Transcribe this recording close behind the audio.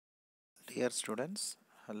Dear students,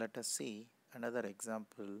 let us see another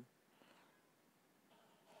example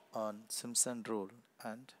on Simpson rule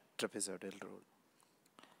and trapezoidal rule.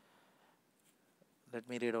 Let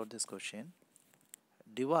me read out this question.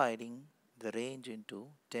 Dividing the range into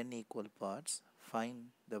 10 equal parts,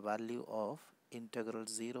 find the value of integral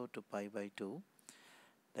 0 to pi by 2.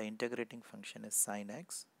 The integrating function is sin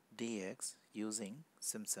x dx using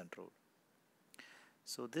Simpson rule.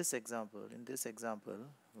 So in this example,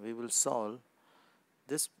 we will solve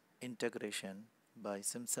this integration by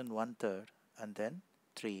Simpson 1/3 and then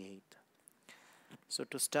 3/8. So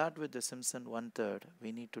to start with the Simpson 1/3,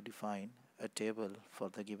 we need to define a table for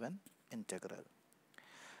the given integral.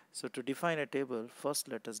 So to define a table, first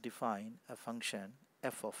let us define a function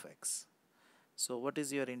f of x. So what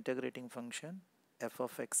is your integrating function? F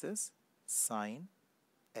of x is sin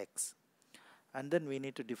x. And then we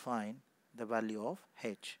need to define the value of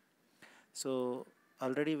h. So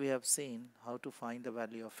already we have seen how to find the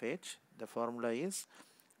value of h. The formula is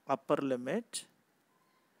upper limit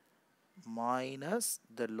minus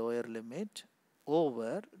the lower limit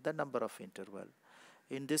over the number of interval.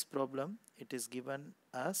 In this problem, it is given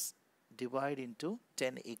as divide into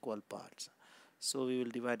 10 equal parts. So we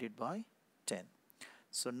will divide it by 10.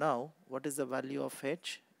 So now what is the value of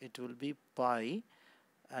h? It will be pi,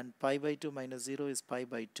 and pi by 2 minus 0 is pi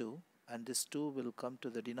by 2, and this 2 will come to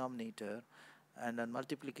the denominator, and on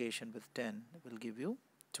multiplication with 10 will give you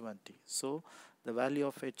 20. So the value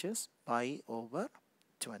of h is pi over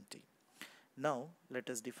 20. Now let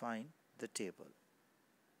us define the table.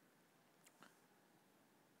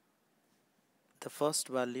 The first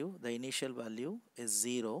value, the initial value, is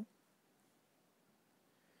 0,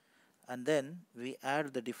 and then we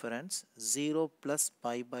add the difference. 0 plus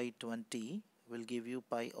pi by 20 will give you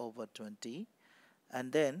pi over 20,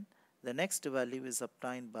 and then the next value is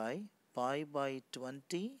obtained by pi by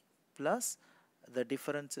 20 plus the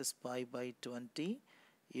difference is pi by 20.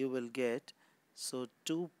 You will get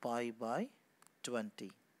 2 pi by 20.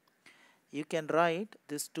 You can write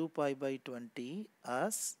this 2 pi by 20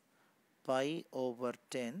 as pi over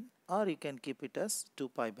 10, or you can keep it as 2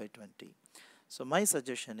 pi by 20. So my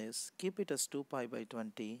suggestion is keep it as 2 pi by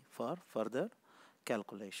 20 for further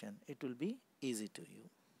calculation. It will be easy to you.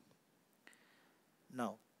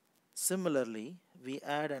 Now similarly, we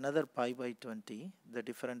add another pi by 20, the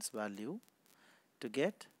difference value, to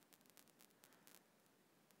get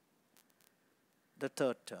the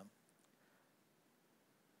third term.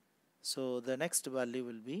 So the next value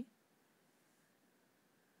will be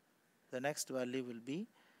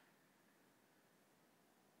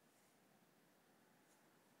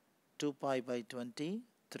 2 pi by 20,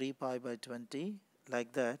 3 pi by 20,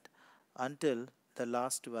 like that until the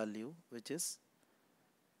last value, which is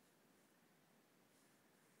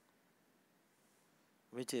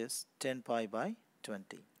 10 pi by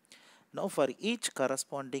 20. Now for each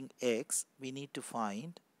corresponding x, we need to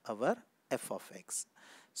find our f of x.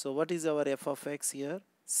 So what is our f of x here?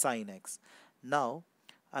 Sin x. Now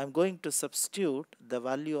I am going to substitute the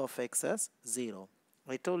value of x as 0.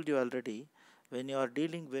 I told you already, when you are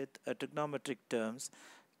dealing with trigonometric terms,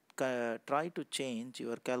 try to change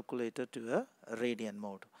your calculator to a radian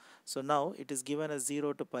mode. So now it is given as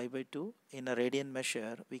 0 to pi by 2. In a radian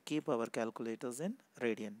measure, we keep our calculators in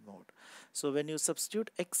radian mode. So when you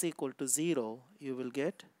substitute x equal to 0, you will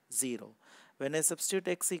get 0. When I substitute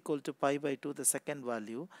x equal to pi by 2, the second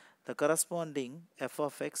value, the corresponding f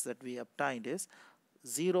of x that we obtained is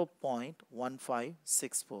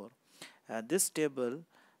 0.1564. This table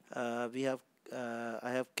I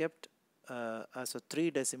have kept as a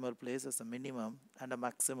 3 decimal place as a minimum and a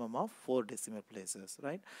maximum of 4 decimal places,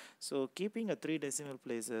 right? So keeping a 3 decimal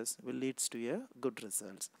places will leads to a good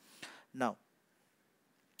results. Now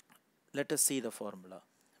let us see the formula.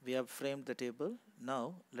 We have framed the table.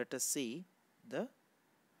 Now let us see the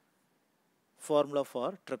formula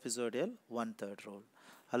for trapezoidal 1/3 rule.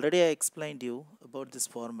 Already I explained you about this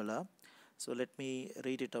formula, so let me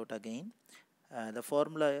read it out again. The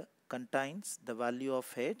formula contains the value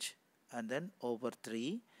of h and then over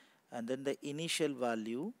 3, and then the initial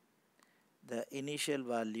value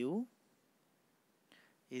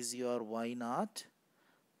is your y0,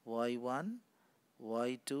 y1,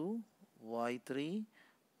 y2, y3,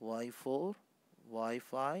 y4,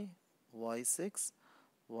 y5, y6,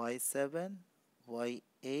 y7,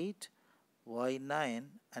 y8,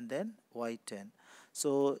 y9, and then y10.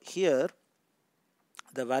 So here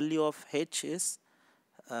the value of h is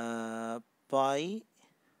pi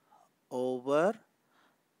over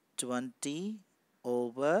 20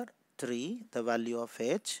 over 3, the value of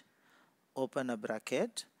h, open a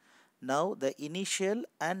bracket. Now the initial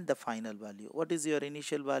and the final value. What is your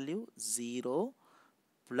initial value? 0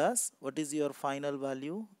 plus what is your final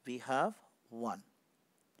value? We have 1.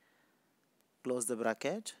 Close the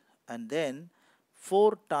bracket, and then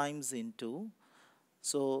 4 times into,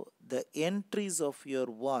 so the entries of your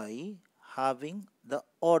y having the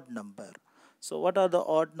odd number. So what are the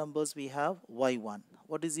odd numbers we have? y1.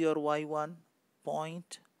 What is your y1?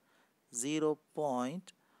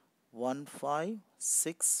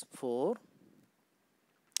 0.1564,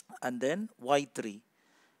 and then y3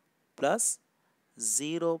 plus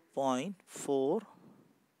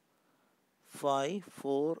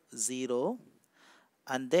 0.4540,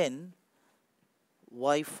 and then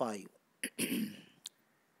y5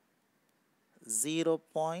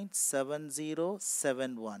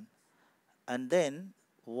 0.7071, and then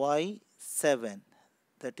y7,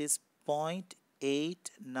 that is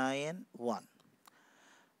 0.891,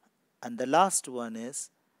 and the last one is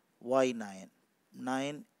y9,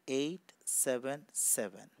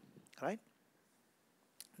 9877, right?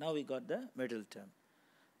 Now we got the middle term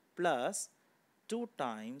plus 2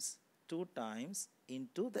 times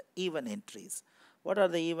into the even entries. What are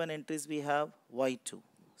the even entries we have? y2.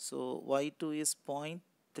 So y2 is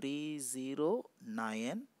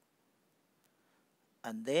 0.309,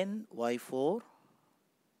 and then y4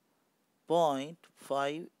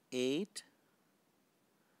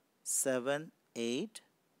 0.5878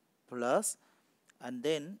 plus, and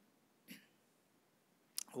then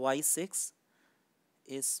y6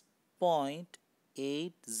 is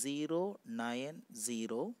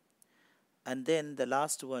 0.8090, and then the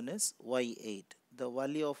last one is y8. The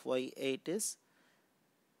value of y8 is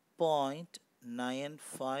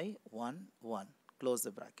 0.9511. Close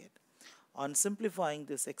the bracket. On simplifying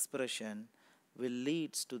this expression will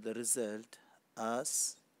leads to the result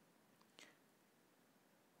as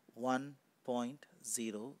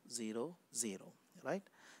 1.000, right?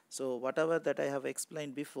 So whatever that I have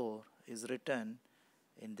explained before is written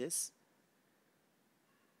in this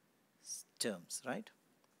terms, right?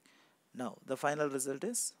 Now the final result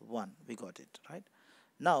is 1. We got it, right?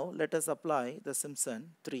 Now let us apply the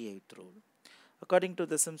Simpson 3/8 rule. According to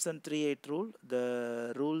the Simpson 3/8 rule,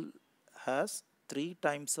 the rule has 3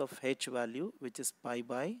 times of h value, which is pi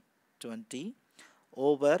by 20,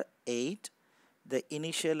 over 8, the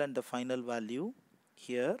initial and the final value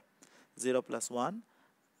here, 0 plus 1,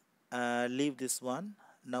 leave this one,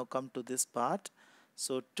 now come to this part.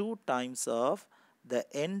 So 2 times of the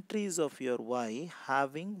entries of your y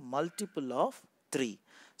having multiple of 3.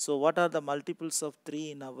 So what are the multiples of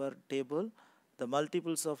 3 in our table? The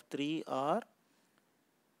multiples of 3 are,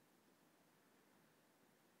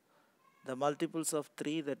 the multiples of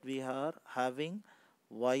 3 that we are having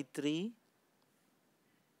y3,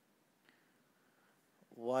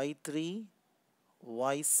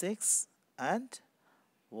 y6 and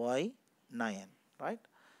y9, right?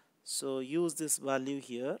 So use this value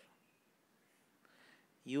here,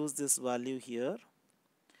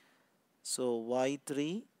 so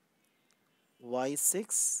y3,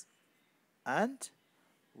 y6 and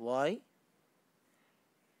y9,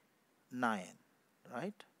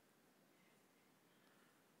 right?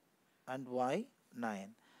 And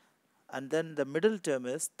y9, and then the middle term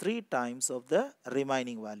is 3 times of the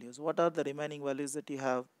remaining values. What are the remaining values that you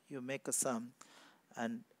have? You make a sum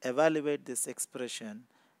and evaluate this expression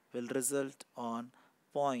will result on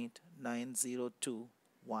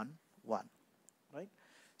 0.90211, right?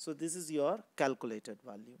 So this is your calculated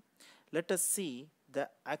value. Let us see the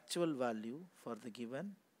actual value for the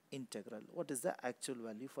given integral. What is the actual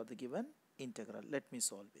value for the given integral? Let me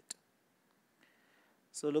solve it.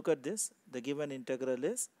 So look at this. The given integral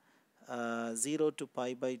is 0 to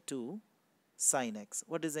pi by 2 sine x.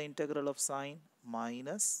 What is the integral of sine?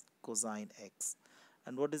 Minus cosine x.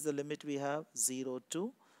 And what is the limit we have? 0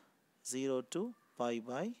 to pi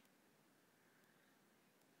by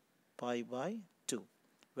 2.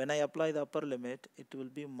 When I apply the upper limit, it will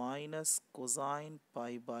be minus cosine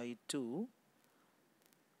pi by 2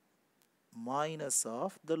 minus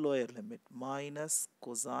of the lower limit, minus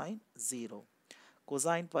cosine 0.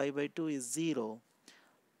 Cosine pi by 2 is 0.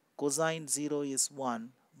 Cosine 0 is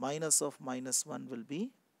 1. Minus of minus 1 will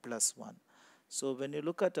be plus 1. So when you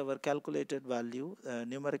look at our calculated value,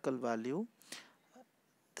 numerical value,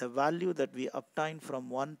 the value that we obtained from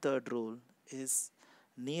 1/3 rule is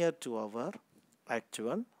near to our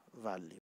actual value.